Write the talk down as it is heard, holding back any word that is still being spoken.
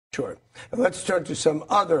Sure. Let's turn to some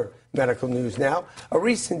other medical news now. A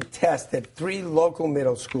recent test at 3 local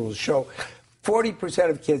middle schools show 40%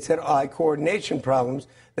 of kids had eye coordination problems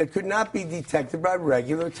that could not be detected by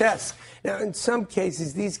regular tests. Now, in some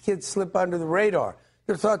cases, these kids slip under the radar.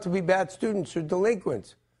 They're thought to be bad students or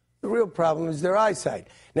delinquents. The real problem is their eyesight.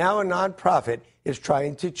 Now, a nonprofit is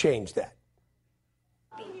trying to change that.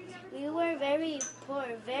 We were very poor,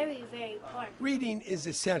 very, very poor. Reading is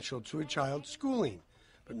essential to a child's schooling.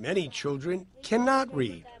 But many children cannot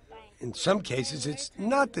read. In some cases, it's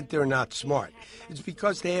not that they're not smart. It's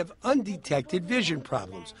because they have undetected vision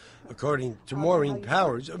problems, according to Maureen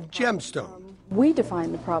Powers of Gemstone. We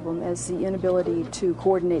define the problem as the inability to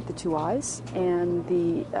coordinate the two eyes and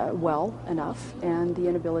well enough, and the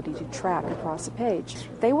inability to track across a page.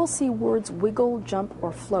 They will see words wiggle, jump,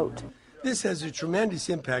 or float. This has a tremendous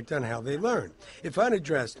impact on how they learn. If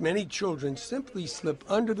unaddressed, many children simply slip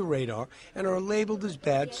under the radar and are labeled as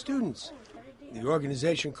bad students. The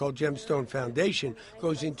organization called Gemstone Foundation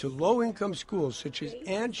goes into low-income schools such as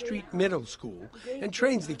Ann Street Middle School and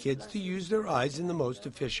trains the kids to use their eyes in the most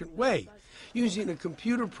efficient way. Using a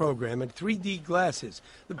computer program and 3D glasses,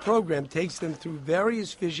 the program takes them through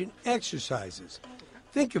various vision exercises.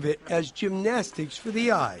 Think of it as gymnastics for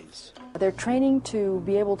the eyes. They're training to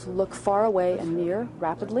be able to look far away and near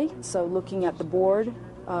rapidly, so looking at the board,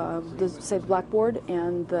 say the blackboard,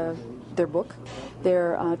 and their book.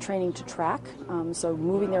 They're training to track, so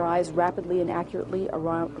moving their eyes rapidly and accurately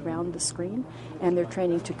around the screen, and they're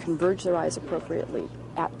training to converge their eyes appropriately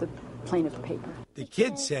at the plane of the paper. The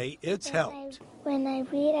kids say it's helped. When I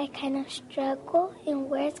read, I kind of struggle in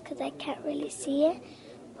words because I can't really see it.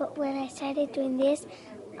 But when I started doing this,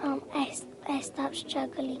 I stopped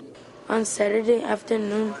struggling. On Saturday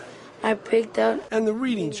afternoon, I picked out... And the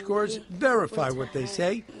reading scores verify what they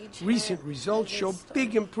say. Recent results show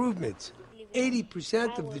big improvements.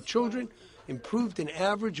 80% of the children improved an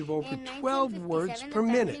average of over 12 words per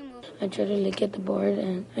minute. I tried to look at the board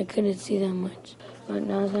and I couldn't see that much. But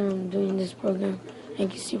now that I'm doing this program, I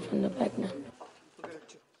can see from the back now.